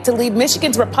Trump's pick to lead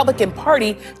Michigan's Republican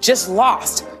Party just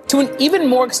lost to an even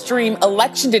more extreme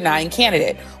election-denying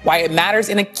candidate. Why it matters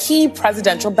in a key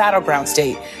presidential battleground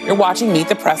state. You're watching Meet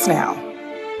the Press now.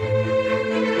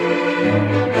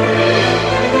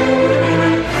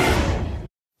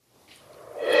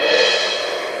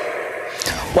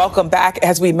 Welcome back.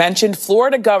 As we mentioned,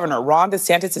 Florida Governor Ron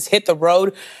DeSantis has hit the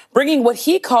road, bringing what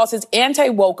he calls his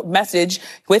anti-woke message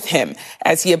with him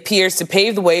as he appears to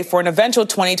pave the way for an eventual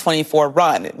 2024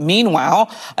 run. Meanwhile,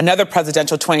 another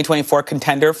presidential 2024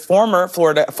 contender, former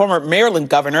Maryland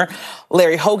Governor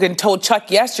Larry Hogan, told Chuck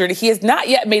yesterday he has not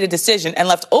yet made a decision and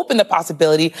left open the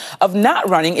possibility of not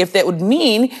running if that would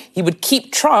mean he would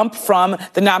keep Trump from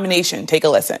the nomination. Take a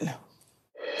listen.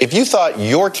 If you thought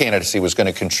your candidacy was going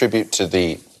to contribute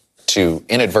to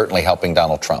inadvertently helping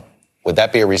Donald Trump, would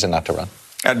that be a reason not to run?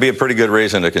 That'd be a pretty good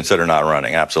reason to consider not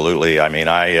running. Absolutely. I mean,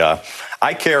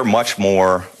 I care much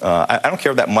more. I don't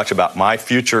care that much about my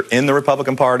future in the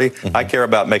Republican Party. Mm-hmm. I care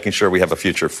about making sure we have a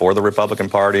future for the Republican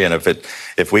Party. And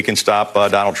if we can stop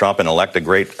Donald Trump and elect a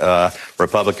great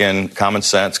Republican, common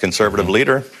sense, conservative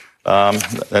leader,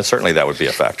 then certainly that would be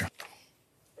a factor.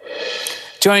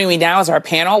 Joining me now is our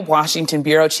panel, Washington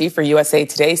Bureau Chief for USA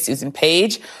Today, Susan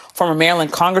Page, former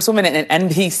Maryland Congresswoman and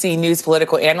NBC News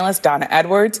political analyst Donna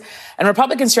Edwards, and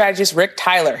Republican strategist Rick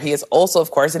Tyler. He is also,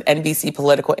 of course, an NBC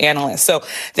political analyst. So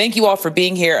thank you all for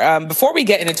being here. Before we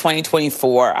get into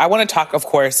 2024, I want to talk, of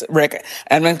course, Rick,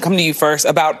 I'm going to come to you first,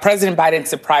 about President Biden's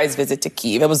surprise visit to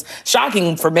Kyiv. It was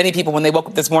shocking for many people when they woke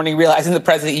up this morning realizing the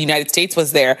President of the United States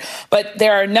was there. But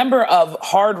there are a number of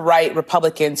hard-right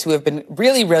Republicans who have been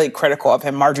really, really critical of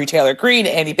him. Marjorie Taylor Greene,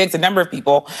 Andy Biggs, a number of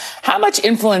people. How much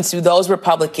influence do those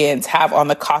Republicans have on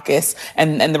the caucus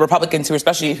and the Republicans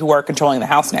who are controlling the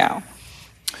House now?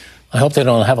 I hope they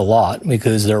don't have a lot,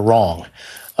 because they're wrong.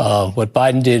 What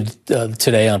Biden did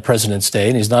today on President's Day,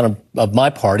 and he's not of my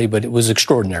party, but it was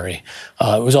extraordinary.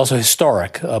 It was also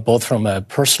historic, both from a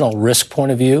personal risk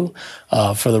point of view,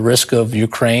 for the risk of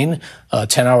Ukraine, a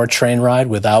 10-hour train ride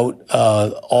without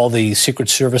all the Secret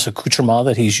Service accoutrement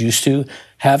that he's used to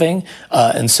having,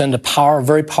 and send a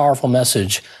very powerful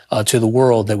message to the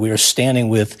world that we are standing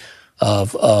with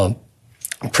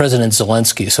President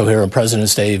Zelensky. So here on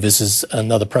President's Day, he visits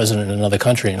another president in another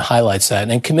country and highlights that,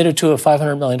 and committed to a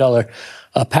 $500 million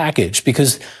package.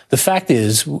 Because the fact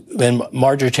is, and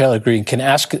Marjorie Taylor Greene can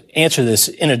answer this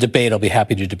in a debate, I'll be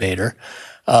happy to debate her.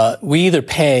 We either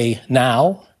pay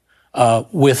now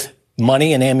with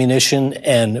money and ammunition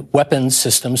and weapons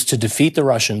systems to defeat the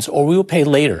Russians, or we will pay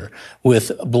later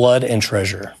with blood and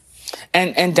treasure.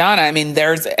 And Donna, I mean,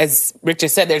 as Rick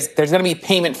just said, there's going to be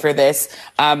payment for this.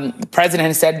 The president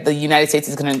has said the United States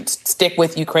is going to stick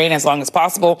with Ukraine as long as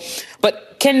possible.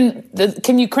 But can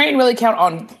Ukraine really count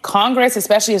on Congress,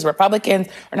 especially as Republicans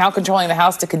are now controlling the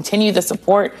House, to continue the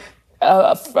support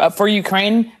for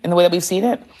Ukraine in the way that we've seen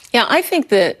it? Yeah, I think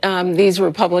that these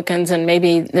Republicans, and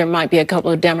maybe there might be a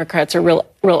couple of Democrats, are real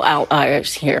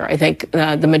outliers here. I think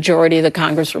the majority of the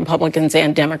Congress, Republicans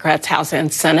and Democrats, House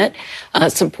and Senate,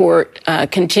 support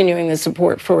continuing the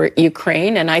support for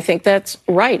Ukraine. And I think that's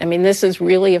right. I mean, this is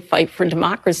really a fight for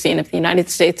democracy. And if the United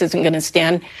States isn't going to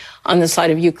stand on the side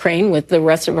of Ukraine with the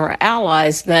rest of our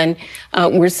allies, then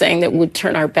we're saying that we'd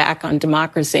turn our back on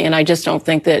democracy. And I just don't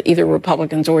think that either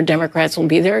Republicans or Democrats will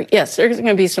be there. Yes, there's going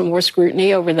to be some more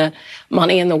scrutiny over the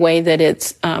money and the way that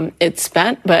it's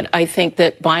spent. But I think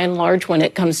that by and large, when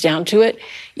it comes down to it,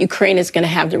 Ukraine is going to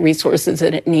have the resources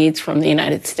that it needs from the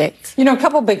United States. You know, a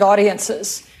couple big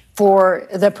audiences for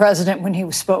the president when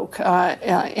he spoke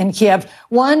in Kiev.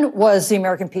 One was the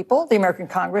American people, the American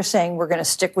Congress, saying we're going to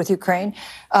stick with Ukraine.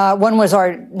 One was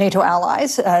our NATO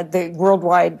allies, the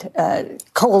worldwide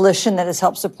coalition that has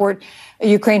helped support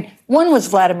Ukraine. One was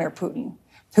Vladimir Putin,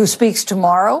 who speaks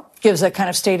tomorrow, gives a kind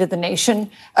of State of the Nation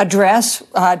address,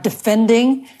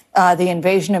 defending the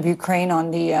invasion of Ukraine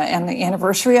on the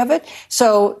anniversary of it.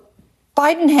 So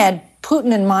Biden had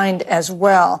Putin in mind as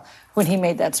well when he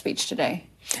made that speech today.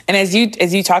 And as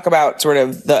you talk about sort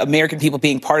of the American people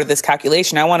being part of this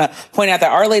calculation, I want to point out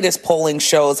that our latest polling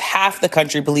shows half the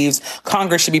country believes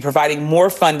Congress should be providing more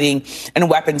funding and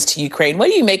weapons to Ukraine. What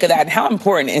do you make of that? And how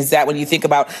important is that when you think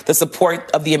about the support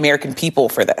of the American people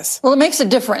for this? Well, it makes a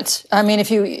difference. I mean,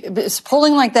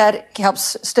 polling like that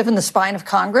helps stiffen the spine of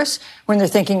Congress when they're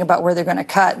thinking about where they're going to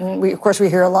cut. And we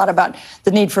hear a lot about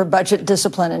the need for budget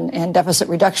discipline and deficit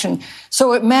reduction.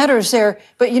 So it matters there.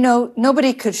 But,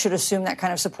 nobody should assume that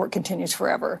kind of support continues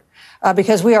forever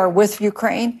because we are with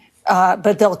Ukraine.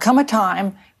 But there'll come a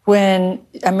time when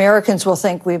Americans will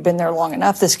think we've been there long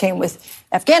enough. This came with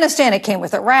Afghanistan. It came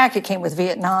with Iraq. It came with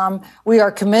Vietnam. We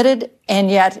are committed, and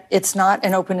yet it's not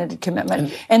an open-ended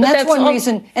commitment. And that's one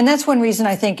reason. And that's one reason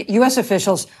I think U.S.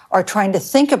 officials are trying to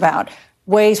think about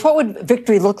ways. What would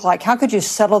victory look like? How could you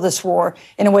settle this war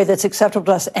in a way that's acceptable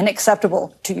to us and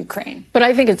acceptable to Ukraine? But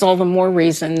I think it's all the more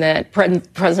reason that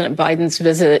President Biden's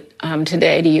visit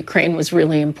today to Ukraine was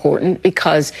really important,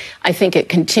 because I think it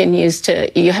continues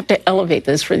you have to elevate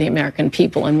this for the American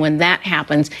people. And when that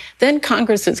happens, then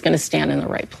Congress is going to stand in the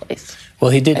right place. Well,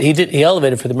 he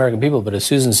elevated for the American people, but as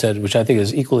Susan said, which I think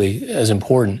is equally as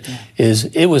important, is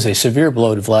it was a severe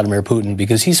blow to Vladimir Putin,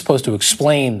 because he's supposed to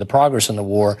explain the progress in the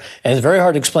war, and it's very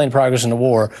hard to explain progress in the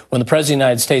war when the President of the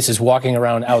United States is walking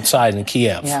around outside in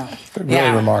Kiev. Yeah.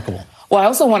 Really remarkable. Well, I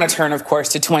also want to turn, of course,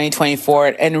 to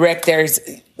 2024. And Rick, I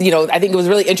think it was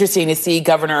really interesting to see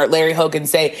Governor Larry Hogan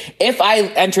say, if I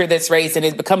enter this race and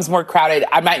it becomes more crowded,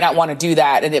 I might not want to do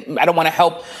that. And I don't want to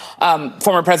help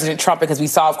former President Trump, because we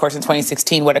saw, of course, in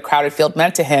 2016 what a crowded field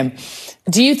meant to him.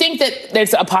 Do you think that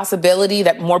there's a possibility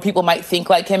that more people might think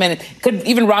like him? And could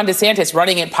even Ron DeSantis,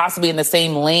 running it possibly in the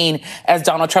same lane as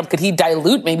Donald Trump, could he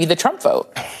dilute maybe the Trump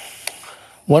vote?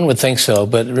 One would think so,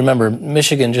 but remember,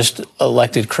 Michigan just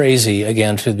elected crazy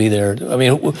again to be there. I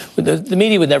mean, the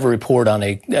media would never report on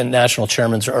a national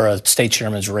chairman's or a state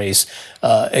chairman's race,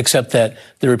 except that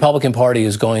the Republican Party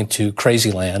is going to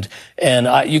crazy land.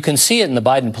 And you can see it in the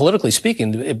Biden, politically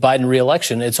speaking, the Biden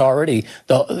reelection. It's already,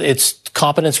 it's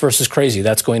competence versus crazy.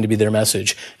 That's going to be their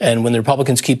message. And when the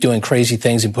Republicans keep doing crazy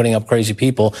things and putting up crazy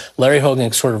people, Larry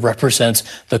Hogan sort of represents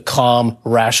the calm,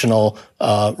 rational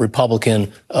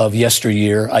Republican of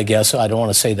yesteryear, I guess. I don't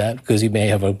want to say that because he may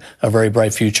have a very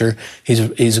bright future.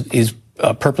 He's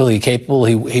perfectly capable.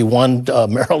 He won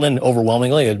Maryland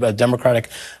overwhelmingly, a Democratic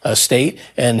state,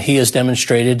 and he has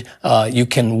demonstrated you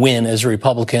can win as a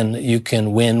Republican. You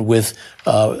can win with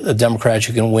the Democrats.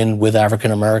 You can win with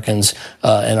African Americans.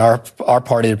 And our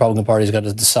party, the Republican Party, has got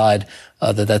to decide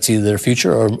that that's either their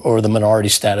future or the minority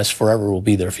status forever will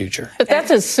be their future. But that's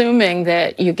assuming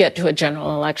that you get to a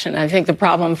general election. I think the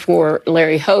problem for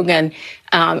Larry Hogan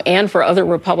and for other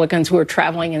Republicans who are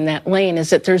traveling in that lane is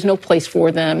that there's no place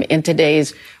for them in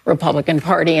today's Republican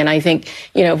Party. And I think,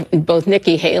 both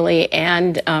Nikki Haley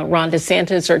and Ron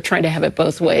DeSantis are trying to have it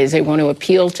both ways. They want to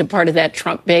appeal to part of that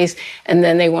Trump base, and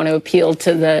then they want to appeal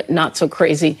to the not so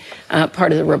crazy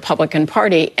part of the Republican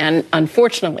Party. And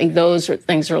unfortunately, those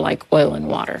things are like oil and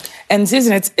water. And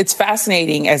Susan, it's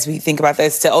fascinating as we think about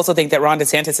this to also think that Ron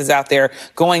DeSantis is out there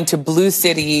going to blue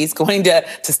cities, going to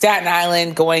Staten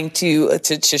Island, going to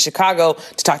Chicago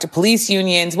to talk to police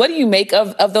unions. What do you make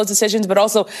of those decisions? But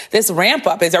also this ramp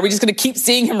up are we just going to keep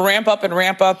seeing him ramp up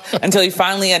until he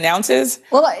finally announces?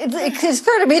 Well, it's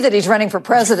clear to me that he's running for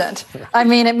president. I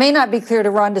mean, it may not be clear to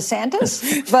Ron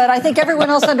DeSantis, but I think everyone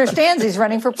else understands he's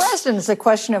running for president. It's a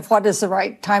question of what is the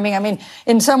right timing. I mean,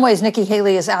 in some ways, Nikki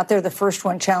Haley is out there, the first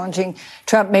one challenging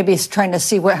Trump. Maybe he's trying to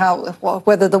see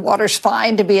whether the water's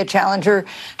fine to be a challenger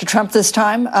to Trump this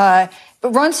time. But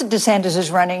Ron DeSantis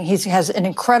is running. He has an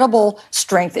incredible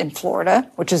strength in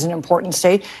Florida, which is an important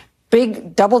state.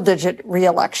 Big double-digit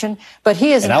reelection, but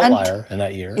he is an outlier in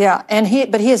that year. Yeah,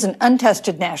 but he is an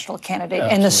untested national candidate,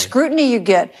 and the scrutiny you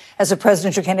get as a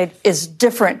presidential candidate is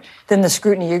different than the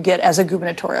scrutiny you get as a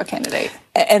gubernatorial candidate.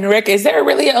 And Rick, is there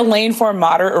really a lane for a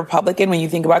moderate Republican when you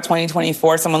think about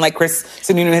 2024? Someone like Chris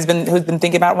Sununu who's been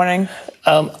thinking about running.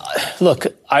 Look,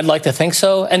 I'd like to think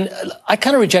so, and I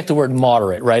kind of reject the word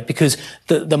moderate, right? Because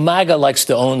the MAGA likes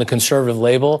to own the conservative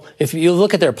label. If you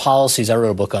look at their policies, I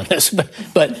wrote a book on this,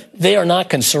 but they are not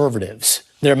conservatives.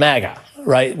 They're MAGA,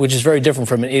 right? Which is very different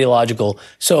from an ideological.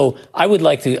 So I would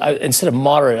like to, instead of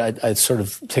moderate, I'd sort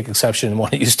of take exception and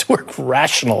want to use the word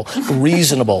rational,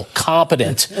 reasonable,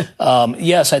 competent.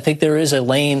 Yes, I think there is a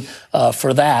lane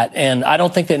for that. And I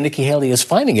don't think that Nikki Haley is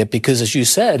finding it because, as you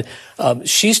said,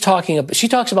 she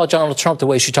talks about Donald Trump the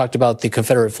way she talked about the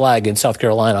Confederate flag in South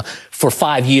Carolina for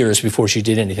 5 years before she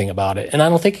did anything about it. And I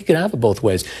don't think you can have it both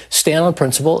ways. Stand on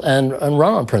principle and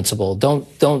run on principle.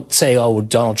 Don't say, oh,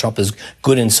 Donald Trump is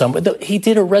good in some way. He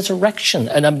did a resurrection,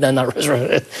 an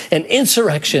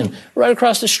insurrection right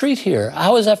across the street here.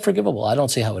 How is that forgivable? I don't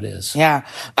see how it is. Yeah.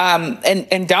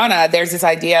 And Donna, there's this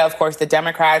idea, of course, the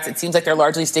Democrats, it seems like they're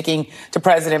largely sticking to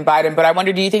President Biden. But I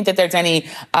wonder, do you think that there's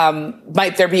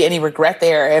might there be any regret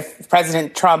there if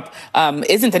President Trump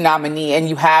isn't the nominee and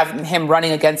you have him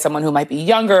running against someone who might be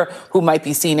younger, who might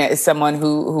be seen as someone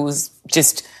who's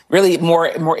just really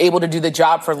more able to do the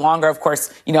job for longer? Of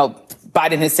course,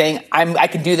 Biden is saying, I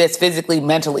can do this physically,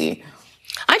 mentally.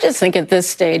 I just think at this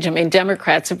stage,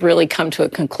 Democrats have really come to a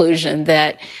conclusion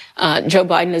that Joe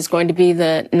Biden is going to be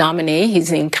the nominee. He's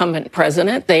the incumbent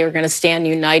president. They are going to stand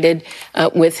united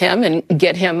with him and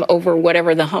get him over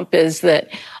whatever the hump is that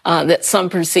some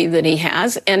perceive that he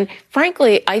has. And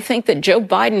frankly, I think that Joe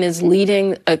Biden is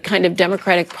leading a kind of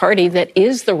Democratic Party that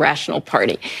is the rational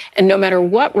party. And no matter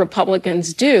what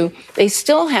Republicans do, they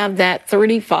still have that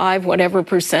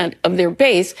 35% of their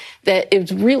base that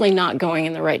is really not going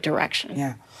in the right direction.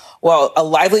 Yeah. Well, a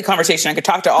lively conversation. I could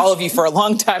talk to all of you for a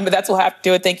long time, but that's what we'll have to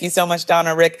do it. Thank you so much,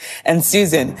 Donna, Rick, and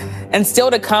Susan. And still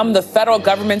to come, the federal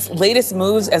government's latest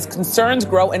moves as concerns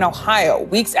grow in Ohio.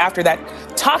 Weeks after that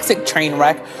toxic train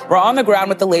wreck, we're on the ground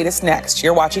with the latest next.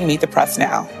 You're watching Meet the Press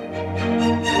now.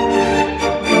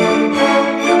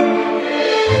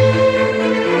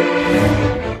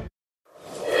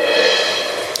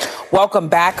 Welcome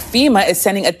back. FEMA is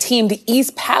sending a team to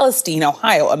East Palestine,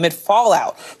 Ohio, amid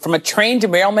fallout from a train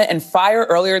derailment and fire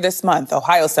earlier this month.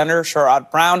 Ohio Senator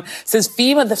Sherrod Brown says the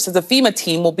FEMA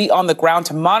team will be on the ground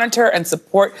to monitor and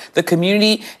support the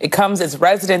community. It comes as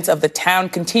residents of the town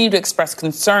continue to express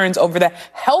concerns over the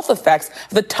health effects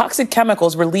of the toxic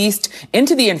chemicals released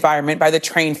into the environment by the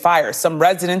train fire. Some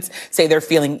residents say they're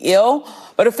feeling ill,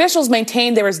 but officials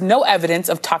maintain there is no evidence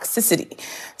of toxicity.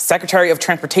 Secretary of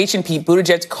Transportation Pete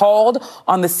Buttigieg called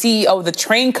on the CEO of the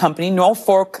train company,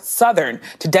 Norfolk Southern,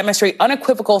 to demonstrate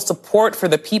unequivocal support for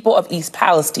the people of East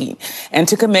Palestine and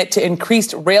to commit to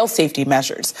increased rail safety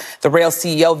measures. The rail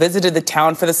CEO visited the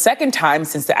town for the second time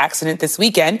since the accident this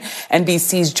weekend.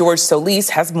 NBC's George Solis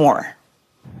has more.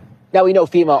 Now, we know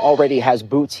FEMA already has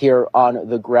boots here on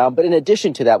the ground, but in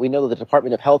addition to that, we know that the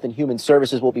Department of Health and Human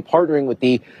Services will be partnering with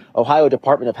the Ohio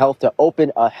Department of Health to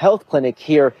open a health clinic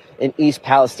here in East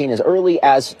Palestine as early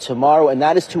as tomorrow, and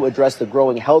that is to address the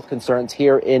growing health concerns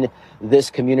here in this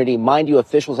community. Mind you,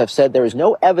 officials have said there is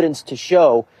no evidence to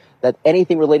show that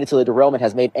anything related to the derailment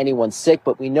has made anyone sick,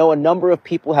 but we know a number of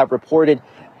people have reported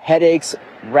headaches,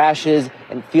 rashes,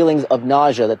 and feelings of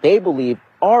nausea that they believe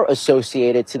are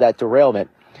associated to that derailment.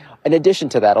 In addition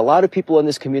to that, a lot of people in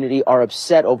this community are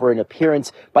upset over an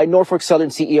appearance by Norfolk Southern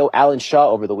CEO Alan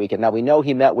Shaw over the weekend. Now, we know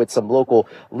he met with some local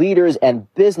leaders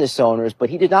and business owners,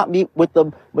 but he did not meet with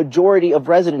the majority of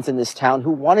residents in this town who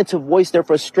wanted to voice their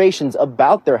frustrations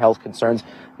about their health concerns.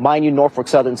 Mind you, Norfolk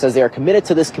Southern says they are committed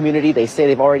to this community. They say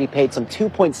they've already paid some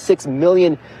 $2.6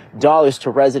 million to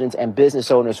residents and business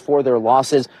owners for their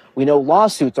losses. We know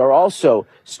lawsuits are also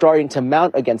starting to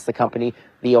mount against the company.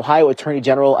 The Ohio Attorney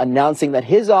General announcing that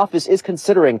his office is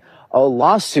considering a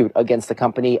lawsuit against the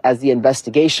company as the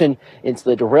investigation into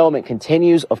the derailment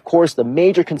continues. Of course, the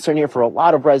major concern here for a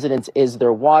lot of residents is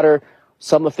their water.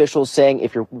 Some officials saying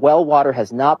if your well water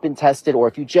has not been tested or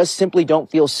if you just simply don't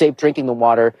feel safe drinking the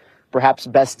water, perhaps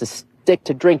best to stick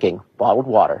to drinking bottled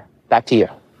water. Back to you.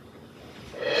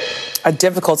 A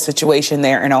difficult situation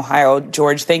there in Ohio.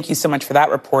 George, thank you so much for that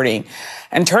reporting.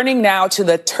 And turning now to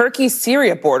the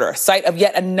Turkey-Syria border, site of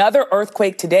yet another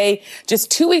earthquake today, just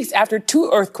 2 weeks after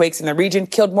two earthquakes in the region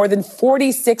killed more than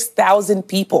 46,000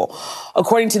 people.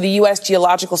 According to the U.S.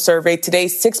 Geological Survey,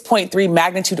 today's 6.3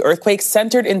 magnitude earthquake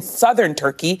centered in southern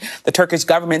Turkey. The Turkish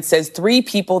government says 3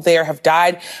 people there have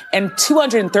died and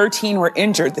 213 were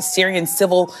injured. The Syrian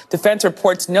Civil Defense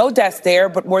reports no deaths there,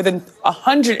 but more than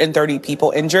 130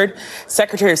 people injured.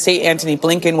 Secretary of State Antony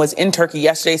Blinken was in Turkey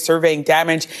yesterday surveying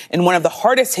damage in one of the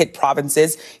hardest hit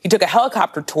provinces. He took a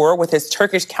helicopter tour with his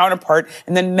Turkish counterpart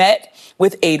and then met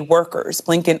with aid workers.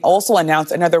 Blinken also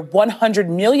announced another $100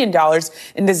 million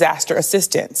in disaster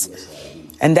assistance.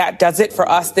 And that does it for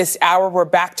us this hour. We're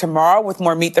back tomorrow with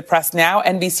more Meet the Press Now.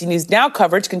 NBC News Now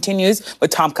coverage continues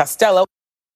with Tom Costello.